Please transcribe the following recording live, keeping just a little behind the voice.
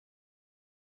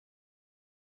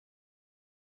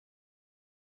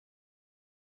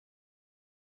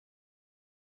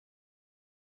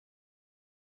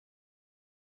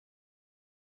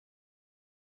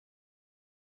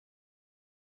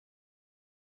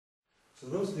So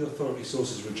those are the authority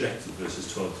sources rejected,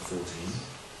 verses 12 to 14.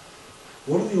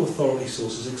 What are the authority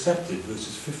sources accepted,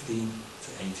 verses 15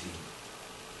 to 18?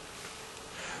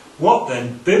 What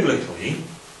then, biblically,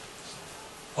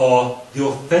 are the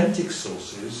authentic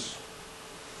sources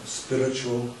of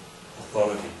spiritual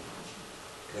authority?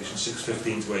 Galatians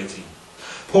 6:15 to 18.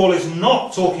 Paul is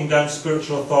not talking down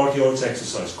spiritual authority or its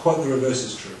exercise. Quite the reverse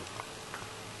is true.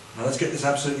 Now let's get this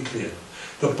absolutely clear.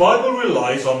 The Bible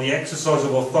relies on the exercise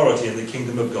of authority in the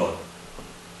kingdom of God.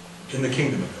 In the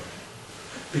kingdom of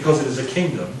God. Because it is a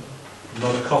kingdom,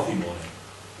 not a coffee morning.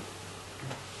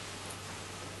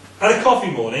 At a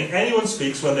coffee morning, anyone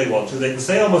speaks when they want to. They can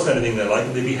say almost anything they like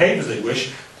and they behave as they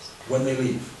wish when they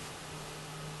leave.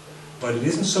 But it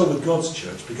isn't so with God's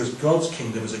church, because God's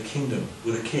kingdom is a kingdom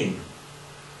with a king,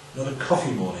 not a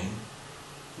coffee morning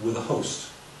with a host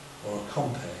or a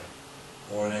compere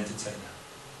or an entertainer.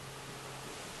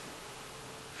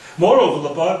 Moreover,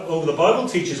 the Bible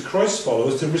teaches Christ's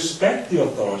followers to respect the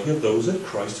authority of those that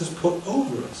Christ has put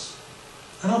over us.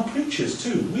 And our preachers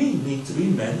too. We need to be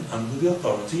men under the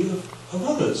authority of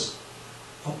others,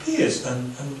 our peers,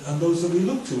 and those that we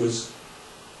look to as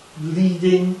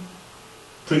leading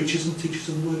preachers and teachers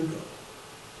of the Word of God.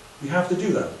 We have to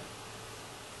do that.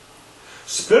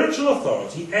 Spiritual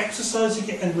authority, exercising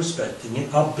it and respecting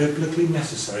it, are biblically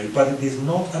necessary, but it is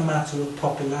not a matter of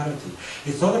popularity.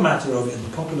 It's not a matter of,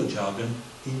 in popular jargon,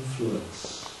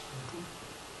 influence.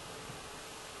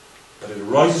 But it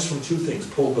arises from two things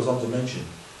Paul goes on to mention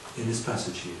in this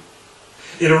passage here.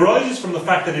 It arises from the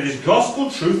fact that it is gospel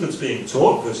truth that's being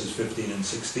taught, verses 15 and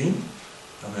 16,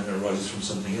 and then it arises from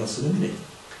something else in a minute.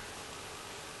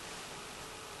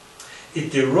 It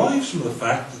derives from the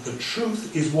fact that the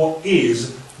truth is what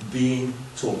is being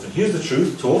taught. And here's the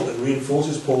truth taught that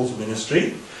reinforces Paul's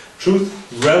ministry. Truth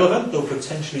relevant, though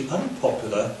potentially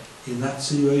unpopular, in that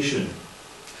situation.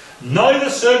 Neither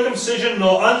circumcision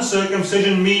nor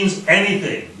uncircumcision means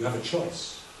anything. You have a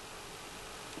choice.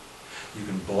 You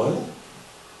can boil,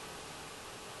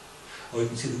 or you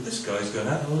can see that this guy is going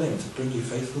out on a limb to bring you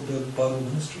faithful Bible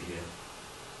ministry here.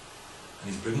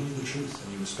 And he's bringing you the truth,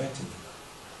 and you respect him for that.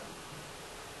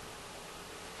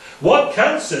 What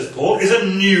counts, says Paul, is a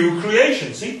new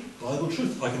creation. See, Bible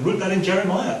truth. I can root that in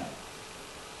Jeremiah.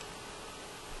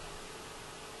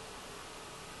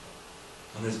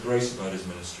 And there's grace about his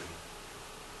ministry.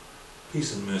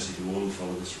 Peace and mercy to all who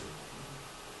follow this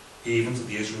rule. Even to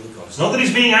the Israel of God. It's not that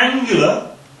he's being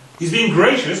angular, he's being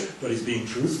gracious, but he's being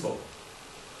truthful.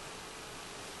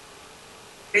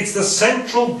 It's the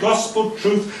central gospel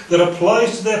truth that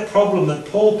applies to their problem that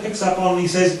Paul picks up on and he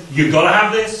says, you've got to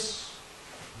have this.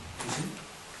 You see?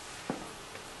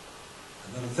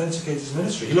 And that authenticates his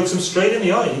ministry. He looks them straight in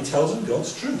the eye and he tells them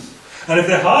God's truth. And if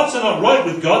their hearts are not right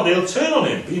with God, they'll turn on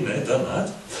him. Been there, done that.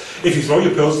 If you throw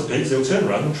your pearls to pigs, they'll turn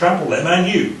around and trample them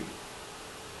and you.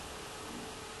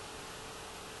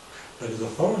 But his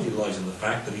authority lies in the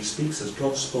fact that he speaks as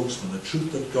God's spokesman, the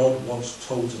truth that God wants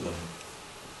told to them.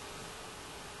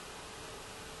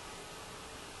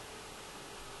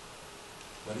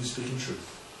 When he's speaking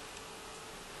truth.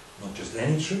 Not just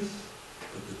any truth,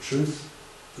 but the truth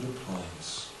that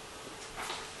applies.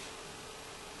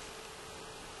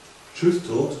 Truth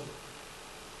taught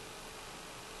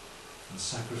and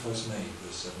sacrifice made,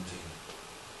 verse 17.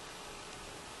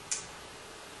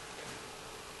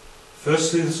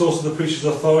 Firstly, the source of the preacher's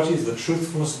authority is the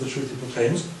truthfulness of the truth he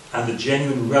proclaims and the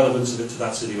genuine relevance of it to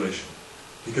that situation.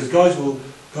 Because guys will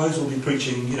be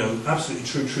preaching, absolutely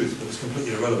true truth, but it's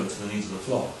completely irrelevant to the needs of the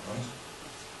flock, right?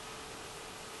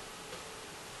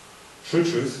 True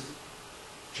truth,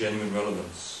 genuine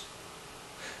relevance.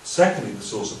 Secondly, the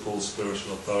source of Paul's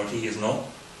spiritual authority is not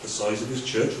the size of his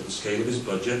church or the scale of his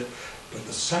budget, but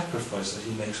the sacrifice that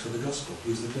he makes for the gospel.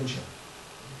 Here's the clincher.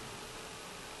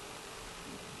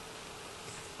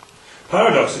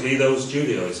 Paradoxically, those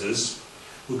Judaizers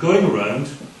were going around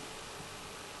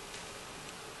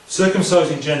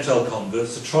circumcising Gentile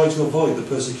converts to try to avoid the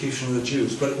persecution of the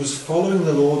Jews, but it was following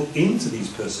the Lord into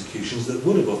these persecutions that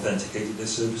would have authenticated their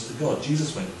service to God.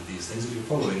 Jesus went into these things. If you're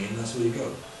following him, that's where you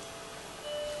go.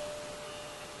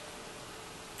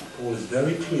 Paul is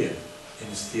very clear in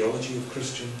his theology of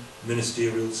Christian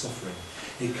ministerial suffering.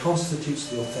 It constitutes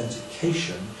the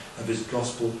authentication of his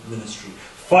gospel ministry.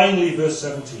 Finally, verse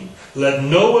 17. Let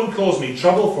no one cause me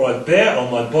trouble, for I bear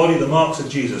on my body the marks of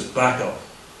Jesus. Back up.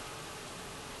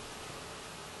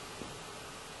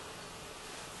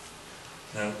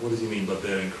 Now, what does he mean by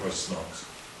bearing Christ's marks?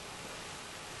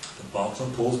 The marks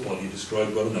on Paul's body are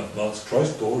described well enough. Marks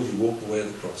Christ bore as he walked the way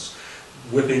of the cross.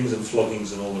 Whippings and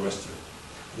floggings and all the rest of it.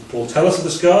 Did Paul tell us of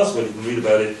the scars? Well, you can read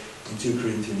about it in 2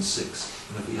 Corinthians 6.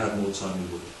 And if we had more time, we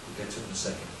would. We'll get to it in a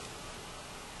second.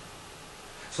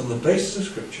 So on the basis of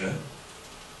Scripture,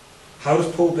 how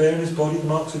does Paul bear in his body the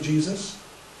marks of Jesus?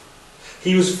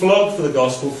 He was flogged for the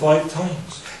gospel 5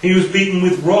 times. He was beaten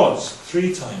with rods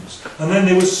 3 times. And then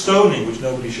there was stoning, which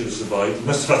nobody should have survived. He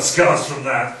must have had scars from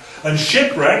that. And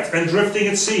shipwrecked and drifting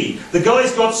at sea. The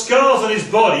guy's got scars on his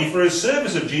body for his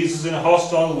service of Jesus in a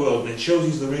hostile world. And it shows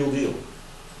he's the real deal.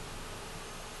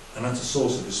 And that's a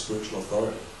source of his spiritual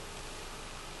authority.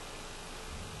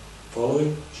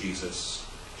 Following Jesus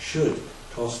should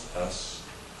cost us,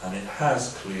 and it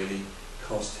has clearly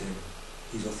cost him.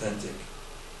 He's authentic.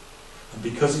 And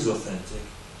because he's authentic,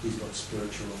 he's got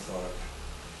spiritual authority.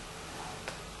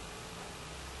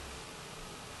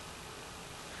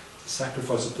 The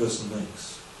sacrifice a person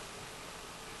makes,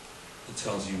 it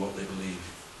tells you what they believe,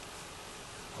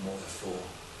 and what they're for,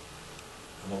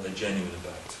 and what they're genuine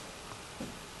about.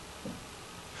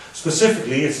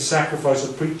 Specifically, it's a sacrifice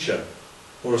of preacher,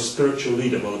 or a spiritual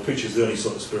leader. Well, the preacher is the only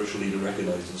sort of spiritual leader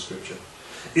recognised in Scripture.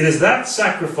 It is that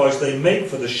sacrifice they make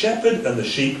for the shepherd and the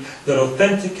sheep that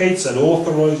authenticates and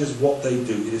authorises what they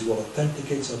do. It is what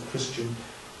authenticates our Christian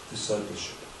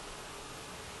discipleship.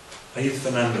 Ayuth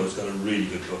Fernando has got a really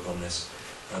good book on this,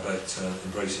 about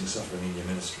embracing suffering in your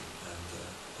ministry. And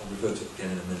I'll refer to it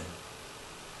again in a minute.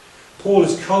 Paul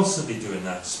is constantly doing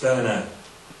that, spelling out,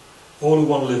 all who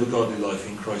want to live a godly life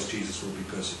in Christ Jesus will be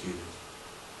persecuted.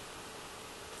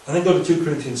 And then go to 2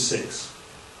 Corinthians 6.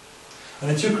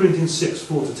 And in 2 Corinthians 6,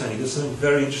 4 to 10, he does something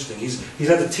very interesting. He's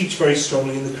had to teach very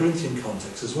strongly in the Corinthian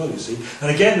context as well, you see. And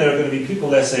again, there are going to be people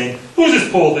there saying, who's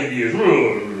this Paul thing he is?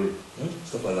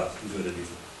 Stuff like that. You've heard it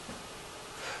before.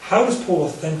 How does Paul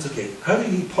authenticate? How did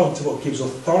he point to what gives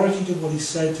authority to what he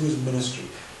said to his ministry?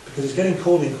 Because he's getting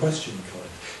called in question in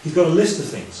Corinth. He's got a list of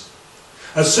things.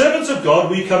 As servants of God,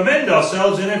 we commend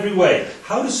ourselves in every way.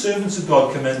 How do servants of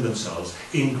God commend themselves?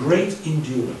 In great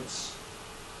endurance.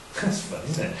 That's funny,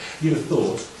 isn't it? You'd have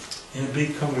thought, in a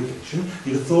big congregation,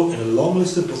 you'd have thought in a long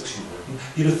list of books you've written,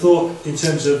 you'd have thought in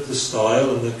terms of the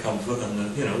style and the comfort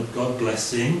and the, God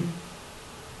blessing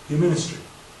your ministry.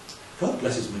 God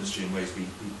blesses ministry in ways we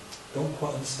don't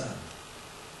quite understand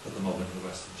at the moment in the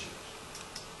Western Church.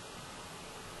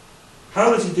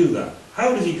 How does he do that?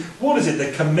 What is it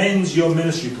that commends your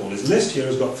ministry, Paul? His list here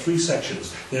has got 3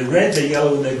 sections. They're red, they're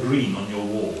yellow, and they're green on your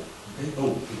wall. Okay?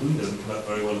 Oh, the green doesn't come out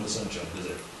very well in the sunshine, does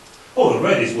it? Oh, the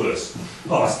red is worse.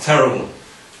 Oh, that's terrible.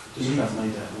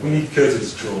 We need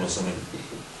curtains drawn or something.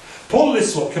 Paul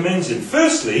lists what commends him.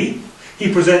 Firstly,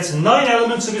 he presents 9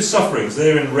 elements of his sufferings.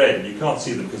 They're in red, and you can't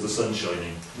see them because the sun's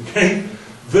shining. Okay?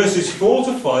 Verses 4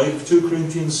 to 5 of 2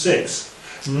 Corinthians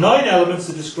 6. 9 elements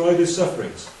that describe his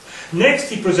sufferings. Next,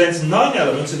 he presents 9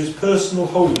 elements of his personal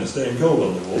holiness, there in gold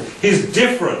on the wall. His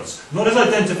difference, not his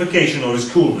identification or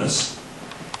his coolness,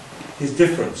 his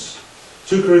difference.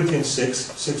 2 Corinthians 6,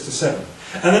 6 to 7.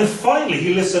 And then finally,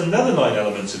 he lists another 9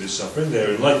 elements of his suffering,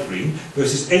 there in light green,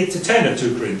 verses 8 to 10 of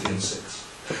 2 Corinthians 6.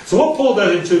 So what Paul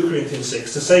does in 2 Corinthians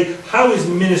 6, to say how his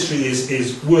ministry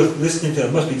is worth listening to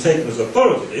and must be taken as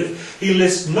authoritative, he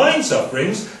lists 9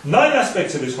 sufferings, 9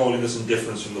 aspects of his holiness and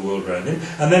difference from the world around him,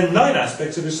 and then 9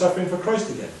 aspects of his suffering for Christ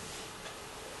again.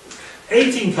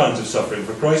 18 kinds of suffering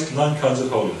for Christ, 9 kinds of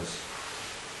holiness.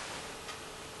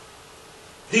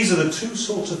 These are the 2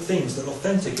 sorts of things that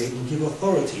authenticate and give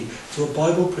authority to a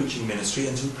Bible preaching ministry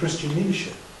and to Christian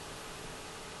leadership.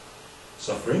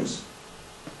 Sufferings,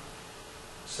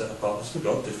 set apartness for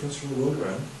God, difference from the world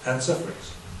around, and sufferings.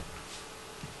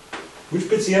 Which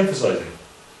bit's he emphasising?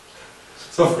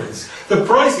 Sufferings. The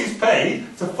price is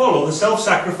paid to follow the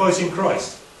self-sacrificing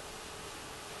Christ.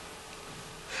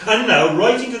 And now,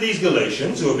 writing to these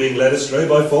Galatians, who are being led astray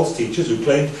by false teachers who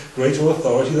claimed greater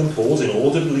authority than Paul's in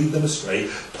order to lead them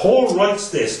astray, Paul writes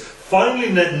this,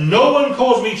 finally, let no one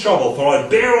cause me trouble, for I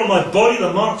bear on my body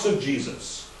the marks of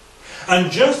Jesus.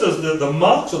 And just as the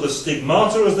marks, or the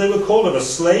stigmata as they were called, of a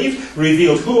slave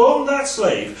revealed who owned that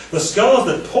slave, the scars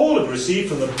that Paul had received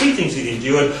from the beatings he'd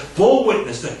endured bore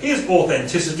witness to his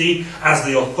authenticity as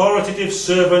the authoritative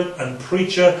servant and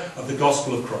preacher of the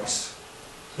gospel of Christ.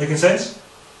 Making sense?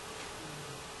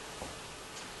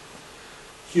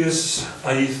 Here's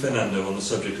Ayuth Fernando on the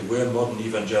subject of where modern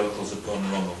evangelicals have gone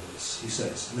wrong over this. He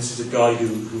says, and this is a guy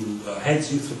who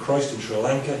heads Youth for Christ in Sri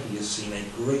Lanka. He has seen a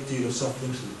great deal of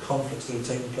suffering through the conflicts that have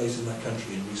taken place in that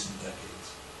country in recent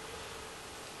decades.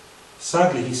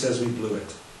 Sadly, he says we blew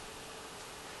it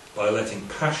by letting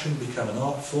passion become an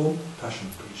art form, passion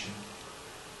preaching,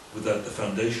 without the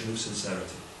foundation of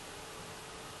sincerity.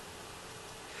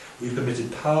 We've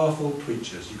permitted powerful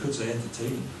preachers, you could say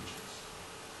entertaining preachers,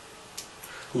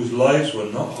 whose lives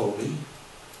were not holy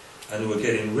and who are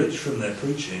getting rich from their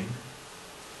preaching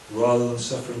rather than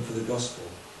suffering for the gospel,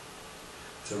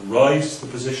 to rise to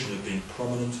the position of being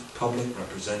prominent public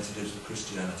representatives of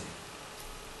Christianity.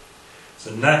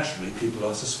 So naturally, people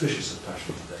are suspicious of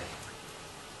passion today.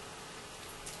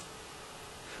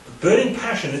 But burning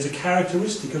passion is a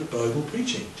characteristic of Bible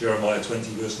preaching. Jeremiah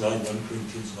 20 verse 9, 1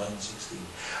 Corinthians 9:16.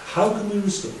 How can we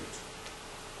restore it?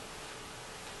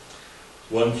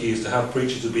 One key is to have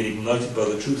preachers who have been ignited by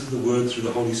the truth of the word through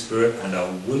the Holy Spirit and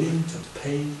are willing to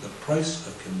pay the price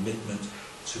of commitment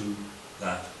to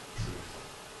that truth.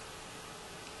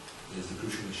 It is the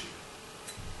crucial issue.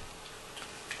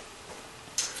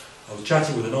 I was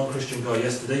chatting with a non-Christian guy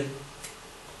yesterday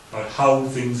about how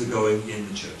things are going in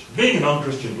the church. Being a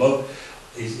non-Christian bloke,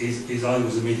 his eye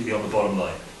was immediately on the bottom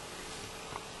line.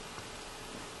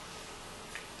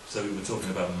 So we were talking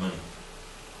about money.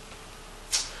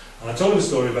 And I told him a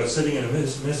story about sitting in a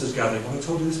minister's gathering. Have I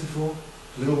told you this before?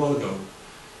 A little while ago.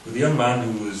 With a young man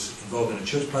who was involved in a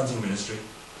church planting ministry,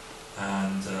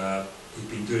 and he'd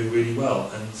been doing really well,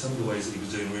 and some of the ways that he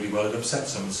was doing really well had upset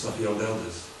some of the stuffy old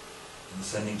elders in the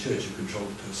sending church who controlled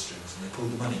the purse strings, and they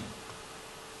pulled the money.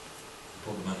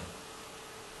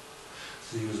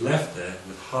 So he was left there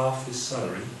with half his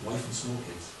salary, wife and small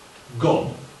kids,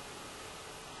 gone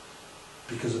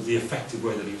because of the effective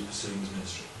way that he was pursuing his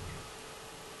ministry.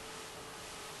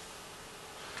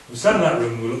 We sat in that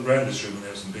room, we looked around this room, and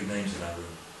there were some big names in that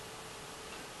room.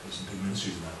 There were some big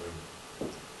ministries in that room.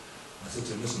 I said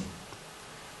to him, listen,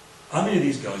 how many of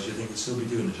these guys do you think would still be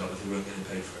doing the job if they weren't getting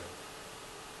paid for it?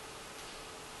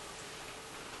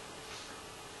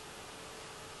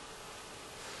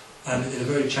 And in a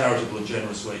very charitable and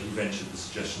generous way, he ventured the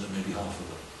suggestion that maybe half of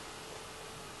them.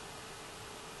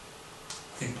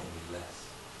 I think probably less.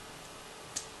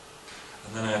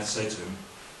 And then I had to say to him,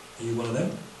 are you one of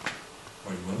them?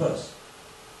 Or are you one of us?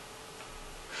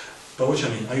 By which I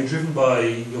mean, are you driven by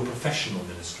your professional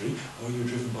ministry, or are you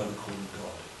driven by the call of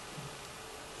God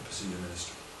to pursue your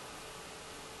ministry?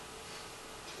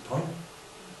 The point?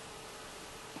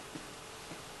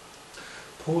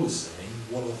 Paul is saying,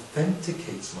 what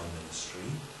authenticates my ministry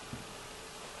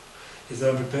is that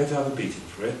I'm prepared to have a beating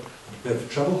for it. I'm prepared for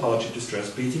trouble, hardship,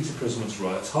 distress, beatings, imprisonments,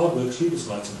 riots, hard work, sleepless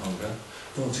nights and hunger.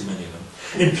 Not too many of them.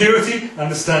 In purity,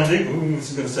 understanding,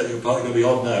 this is going to set you apart, you're going to be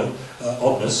odd now,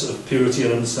 oddness of purity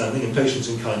and understanding, and patience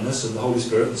and kindness, and the Holy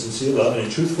Spirit and sincere love, and in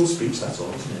truthful speech, that's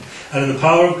all, isn't it? And in the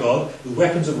power of God, with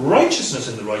weapons of righteousness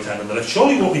in the right hand and the left.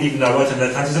 Surely what we need in our right and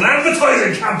left hand is an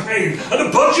advertising campaign and a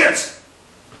budget!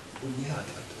 Well, yeah, I'd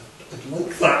like that. But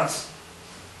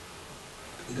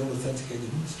they don't authenticate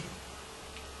the ministry.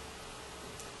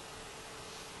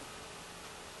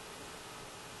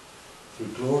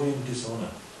 Through glory and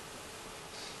dishonour,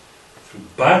 through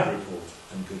bad report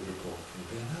and good report. Can you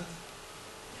bear that?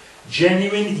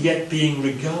 Genuine yet being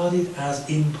regarded as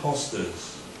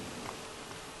impostors.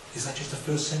 Is that just a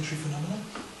first century phenomenon?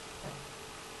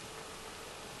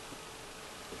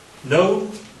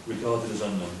 Known, regarded as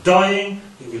unknown. Dying,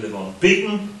 yet we live on.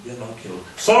 Beaten, yet not killed.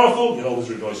 Sorrowful, yet always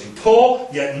rejoicing. Poor,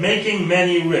 yet making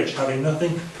many rich. Having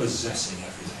nothing, possessing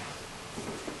everything.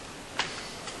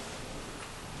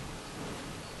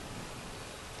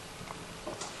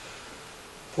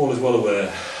 Paul is well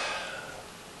aware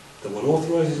that what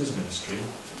authorises his ministry,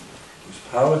 gives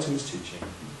power to his teaching,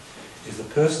 is the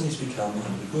person he's become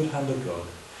under the good hand of God.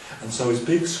 And so his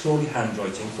big scrawly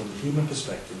handwriting from the human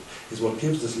perspective is what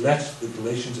gives this letter to the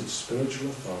Galatians its spiritual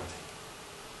authority.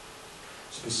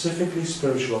 Specifically,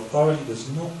 spiritual authority does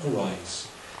not arise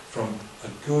from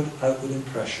a good outward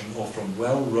impression or from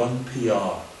well-run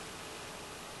PR.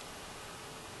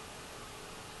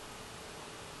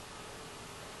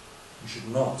 You should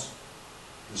not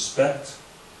respect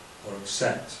or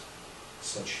accept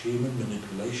such human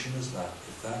manipulation as that,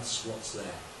 if that's what's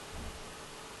there.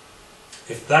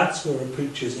 If that's where a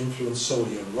preacher's influence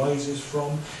solely arises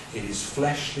from, it is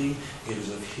fleshly, it is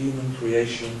of human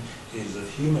creation, it is of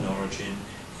human origin,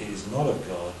 it is not of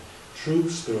God. True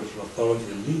spiritual authority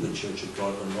to lead the Church of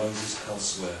God arises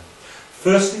elsewhere.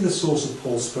 Firstly, the source of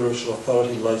Paul's spiritual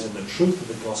authority lies in the truth of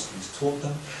the gospel he's taught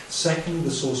them. Secondly,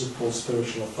 the source of Paul's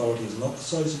spiritual authority is not the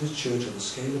size of his church or the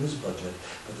scale of his budget,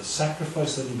 but the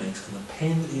sacrifice that he makes and the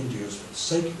pain that he endures for the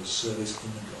sake of his service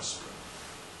in the gospel.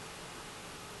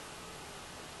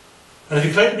 And if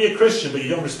you claim to be a Christian but you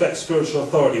don't respect spiritual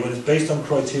authority when it's based on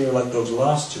criteria like those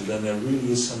last two, then there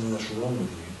really is something that's wrong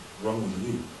with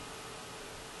you.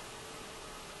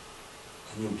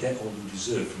 And you'll get all you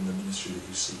deserve from the ministry that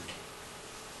you seek.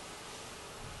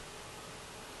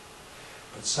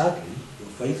 But sadly, your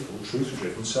faithful,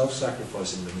 truth-driven,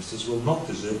 self-sacrificing ministers will not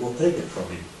deserve what they get from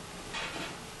you.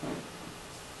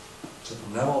 So from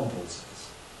From now on, Paul says,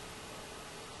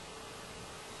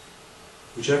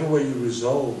 whichever way you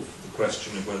resolve the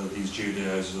question of whether these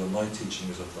Judaizers or my teaching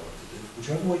is authoritative,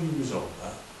 whichever way you resolve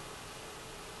that,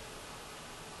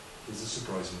 is the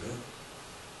surprising bit.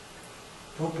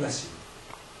 God bless you.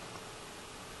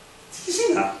 Did you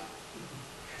see that?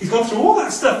 He's gone through all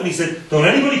that stuff and he said, don't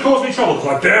anybody cause me trouble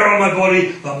because I bear on my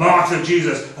body the marks of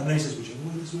Jesus. And then he says, whichever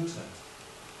way this works out,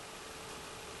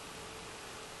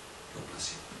 God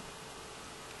bless you.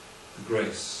 The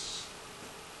grace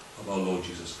of our Lord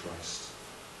Jesus Christ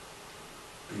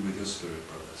be with your spirit,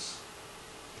 brothers.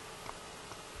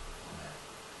 Amen.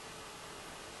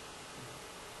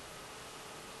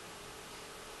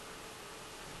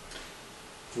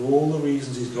 For all the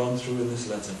reasons he's gone through in this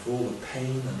letter, for all the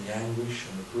pain and the anguish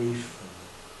and the grief, and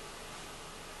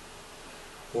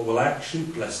what will actually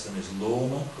bless them is law,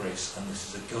 not grace. And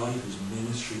this is a guy whose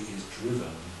ministry is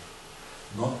driven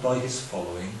not by his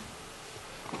following,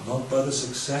 not by the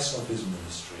success of his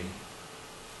ministry,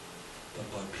 but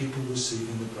by people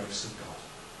receiving the grace of God.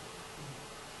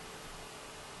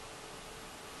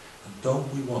 And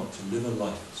don't we want to live a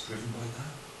life that's driven by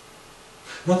that?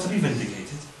 Not to be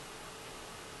vindicated,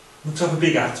 not to have a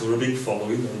big hat or a big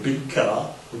following or a big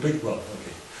car, or a big, well,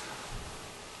 okay,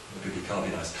 maybe a big car would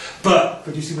be nice. But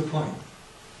you see the point?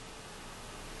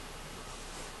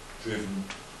 Driven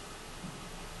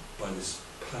by this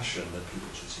passion that people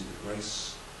should see the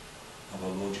grace of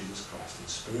our Lord Jesus Christ in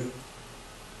spirit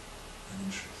and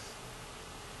in truth.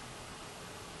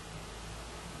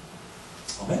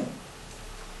 Amen.